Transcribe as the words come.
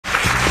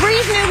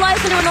breathe new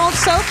life into an old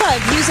sofa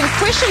using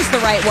cushions the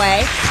right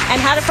way, and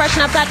how to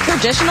freshen up that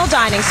traditional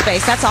dining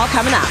space. That's all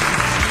coming up.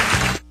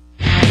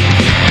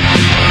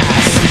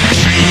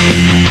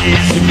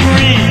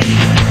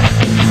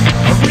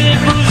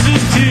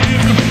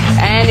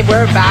 And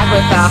we're back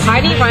with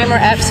Heidi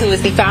Reimer-Epp, who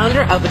is the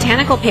founder of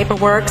Botanical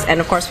Paperworks,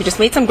 and of course we just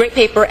made some great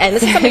paper, and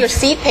this is some of your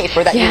seed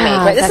paper that you made,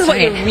 right? This is what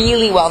you're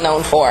really well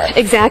known for.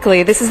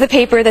 Exactly. This is the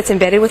paper that's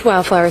embedded with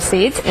wildflower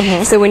seeds.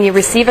 So when you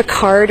receive a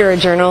card or a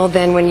journal,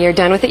 then when you're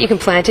done with it, you can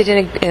plant it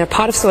in a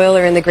pot of soil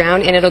or in the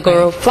ground, and it'll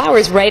grow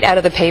flowers right out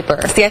of the paper.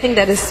 See, I think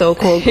that is so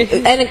cool.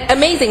 And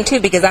amazing, too,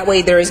 because that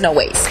way there is no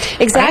waste.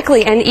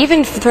 Exactly. Right? And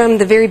even from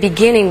the very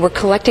beginning, we're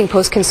collecting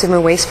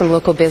post-consumer waste from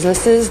local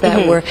businesses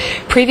that were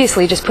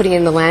previously just putting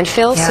in the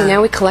landfill. So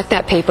now we collect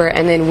that paper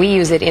and then we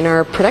use it in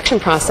our production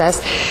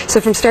process.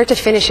 So from start to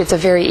finish, it's a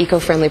very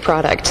eco-friendly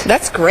product.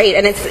 That's great,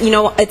 and it's, you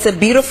know, it's a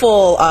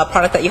beautiful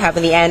product that you have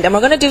in the end. And we're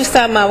going to do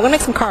some, we're going to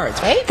make some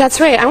cards, right? That's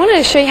right. I want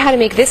to show you how to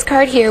make this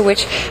card here,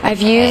 which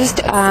I've used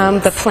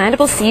the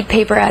plantable seed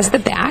paper as the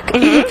back,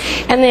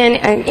 and then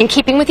in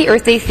keeping with the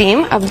Earth Day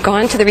theme, I've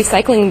gone to the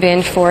recycling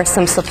bin for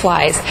some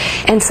supplies.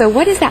 And so,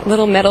 what is that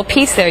little metal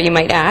piece there, you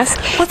might ask?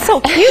 What's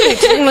so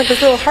cute? Like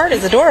this little heart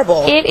is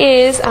adorable. It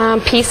is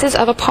pieces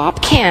of a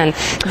pop can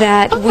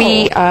that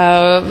we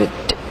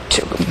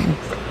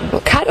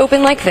cut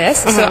open like this.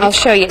 So I'll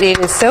show you. It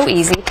is so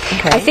easy.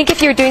 I think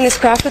if you're doing this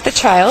craft with a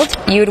child,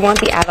 you would want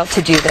the adult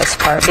to do this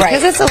part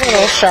because it's a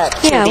little sharp.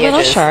 Yeah, a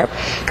little sharp.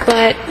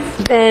 But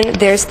then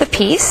there's the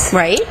piece.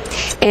 Right.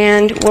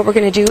 And what we're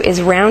going to do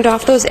is round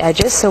off those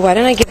edges. So why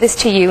don't I give this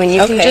to you and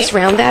you can just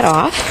round that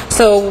off.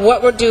 So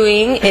what we're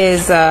doing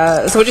is,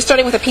 so we're just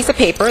starting with a piece of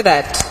paper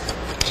that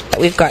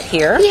we've got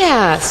here.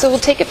 Yeah. So we'll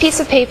take a piece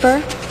of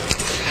paper.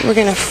 We're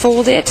going to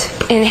fold it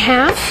in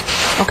half.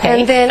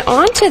 And then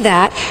onto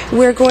that,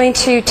 we're going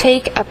to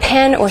take a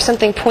pen or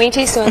something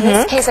pointy. So in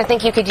this case, I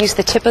think you could use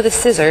the tip of the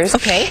scissors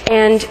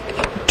and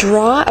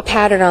draw a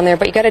pattern on there,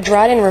 but you got to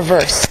draw it in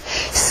reverse.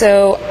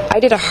 So I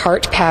did a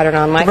heart pattern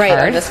on my card.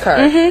 On this card.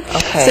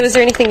 Okay. So is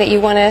there anything that you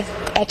want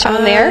to etch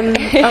on there?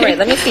 All right,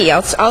 let me see.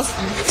 I'll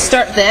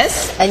start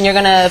this, and you're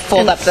going to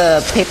fold up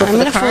the paper for the card? I'm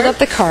going to fold up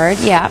the card,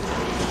 yeah.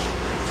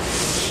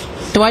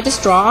 Do I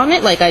just draw on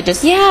it? Like I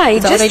just... Yeah,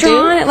 you just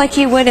draw on it like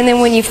you would, and then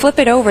when you flip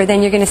it over,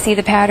 then you're going to see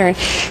the pattern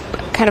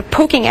kind of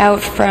poking out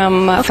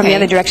from the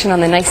other direction on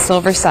the nice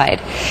silver side.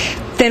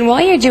 Then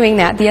while you're doing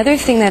that, the other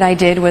thing that I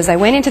did was I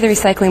went into the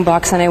recycling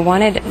box and I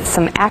wanted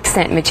some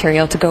accent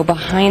material to go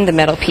behind the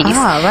metal piece.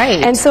 Ah,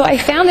 right. And so I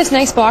found this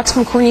nice box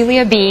from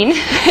Cornelia Bean.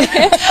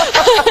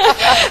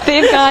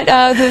 They've got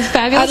the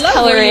fabulous coloring. I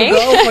love where you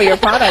go for your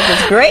product.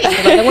 It's great.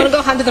 Like, I want to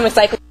go hunt to the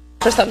recycling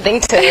for something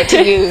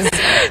to use.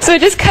 So I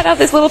just cut out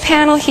this little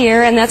panel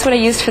here, and that's what I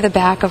used for the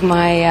back of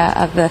my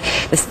the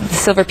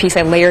silver piece.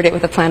 I layered it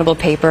with a plantable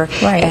paper,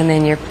 and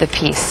then the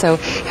piece. So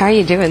how are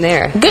you doing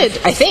there? Good,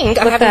 I think.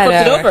 I haven't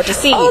flipped it over to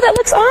see. Oh, that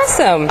looks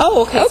awesome.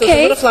 Oh, okay. So it's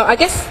a little flower. I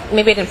guess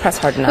maybe I didn't press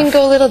hard enough. You can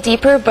go a little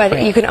deeper,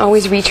 but you can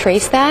always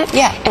retrace that.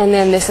 Yeah. And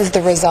then this is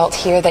the result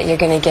here that you're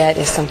going to get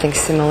is something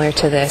similar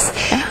to this.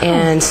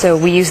 And so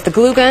we use the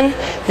glue gun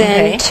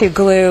then to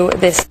glue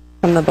this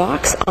from the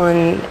box on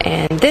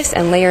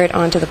and layer it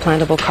onto the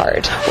plantable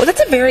card. Well,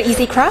 that's a very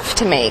easy craft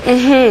to make.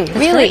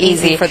 Really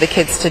easy for the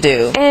kids to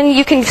do. And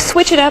you can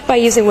switch it up by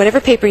using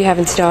whatever paper you have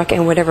in stock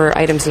and whatever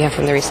items you have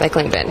from the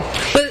recycling bin.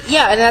 But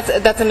yeah,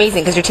 and that's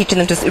amazing because you're teaching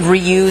them to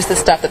reuse the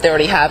stuff that they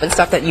already have and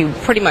stuff that you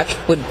pretty much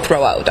would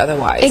throw out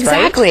otherwise.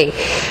 Exactly.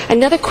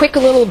 Another quick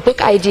little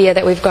book idea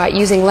that we've got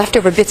using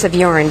leftover bits of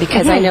yarn,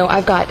 because I know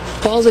I've got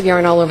balls of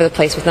yarn all over the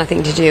place with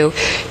nothing to do,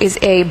 is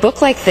a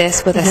book like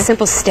this with a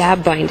simple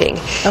stab binding.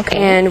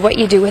 And what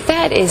you do with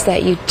that is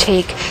that you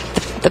take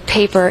the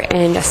paper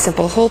and a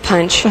simple hole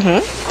punch,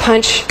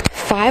 punch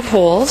 5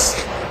 holes,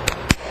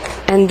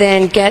 and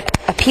then get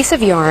a piece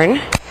of yarn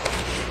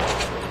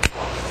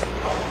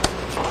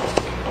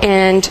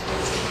and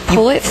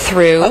pull it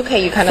through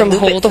you kind of from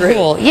hole to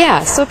hole.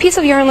 Yeah, so a piece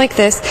of yarn like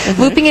this,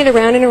 looping it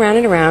around and around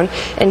and around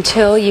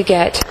until you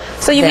get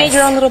So you made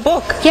your own little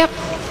book. Yep.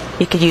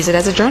 You could use it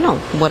as a journal,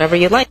 whatever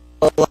you like.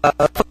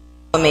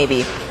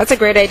 Maybe. That's a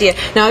great idea.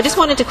 Now, I just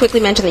wanted to quickly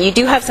mention that you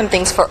do have some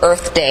things for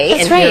Earth Day.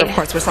 That's Here, of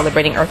course, we're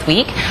celebrating Earth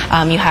Week.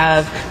 You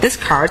have this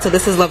card. So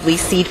this is lovely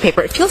seed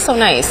paper. It feels so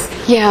nice.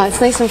 Yeah,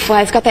 it's nice and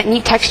flat. It's got that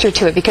neat texture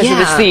to it because of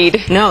the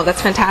seed. No,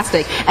 that's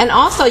fantastic. And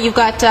also, you've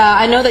got,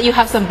 I know that you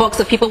have some books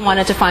if people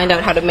wanted to find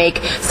out how to make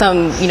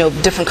some,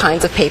 different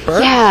kinds of paper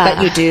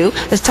that you do.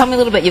 Just tell me a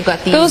little bit. You've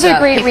got these Those are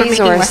great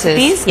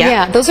resources.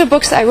 Yeah, those are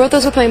books. I wrote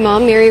those with my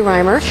mom, Mary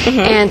Reimer,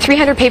 and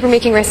 300 Paper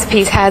Making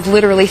Recipes has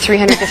literally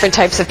 300 different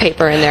types of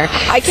paper in there.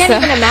 I can't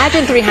even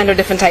imagine 300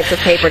 different types of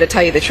paper, to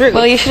tell you the truth.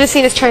 Well, you should have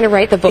seen us trying to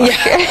write the book.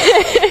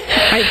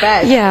 I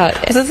bet. Yeah.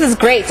 So this is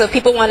great. So if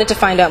people wanted to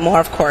find out more,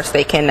 of course,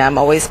 they can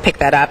always pick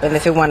that up. And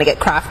if they want to get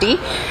crafty,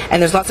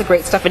 and there's lots of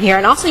great stuff in here.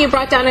 And also, you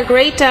brought down a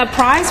great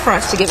prize for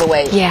us to give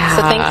away. Yeah.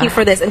 So thank you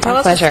for this. And tell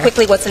us just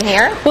quickly what's in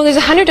here. Well, there's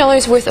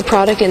 $100 worth of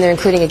product in there,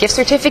 including a gift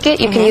certificate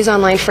you can use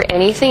online for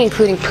anything,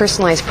 including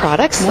personalized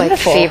products like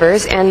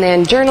favors, and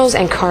then journals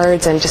and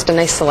cards, and just a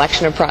nice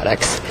selection of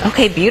products.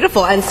 Okay,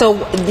 beautiful. And so,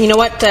 you know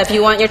what? If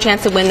you want your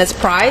chance to win this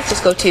prize,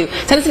 just send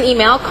us an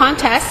email,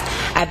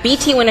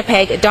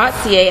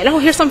 contest@btwinnipeg.ca,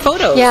 and here's some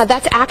photos. Yeah,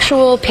 that's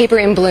actual paper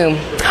in bloom.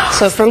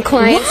 So from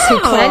clients who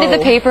planted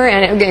the paper,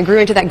 and it grew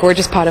into that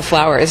gorgeous pot of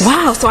flowers.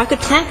 Wow! So I could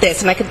plant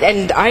this,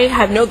 and I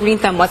have no green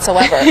thumb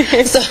whatsoever.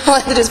 So I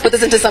have to just put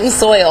this into some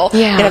soil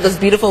and have those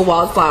beautiful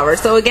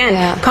wildflowers. So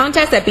again,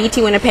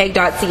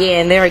 contest@btwinnipeg.ca,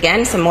 and there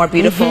again, some more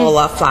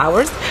beautiful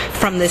flowers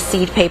from this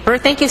seed paper.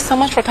 Thank you so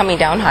much for coming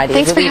down, Heidi.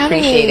 Thanks really for having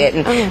appreciate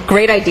me. it, and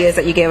great ideas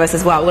that you gave us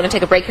as well. We're going to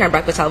take a break here on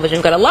Breakfast Television.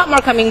 We've got a lot more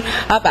coming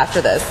up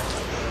after this.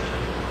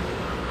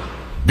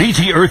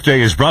 BT Earth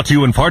Day is brought to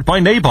you in part by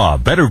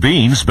Nabob. Better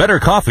beans, better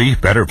coffee,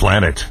 better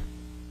planet.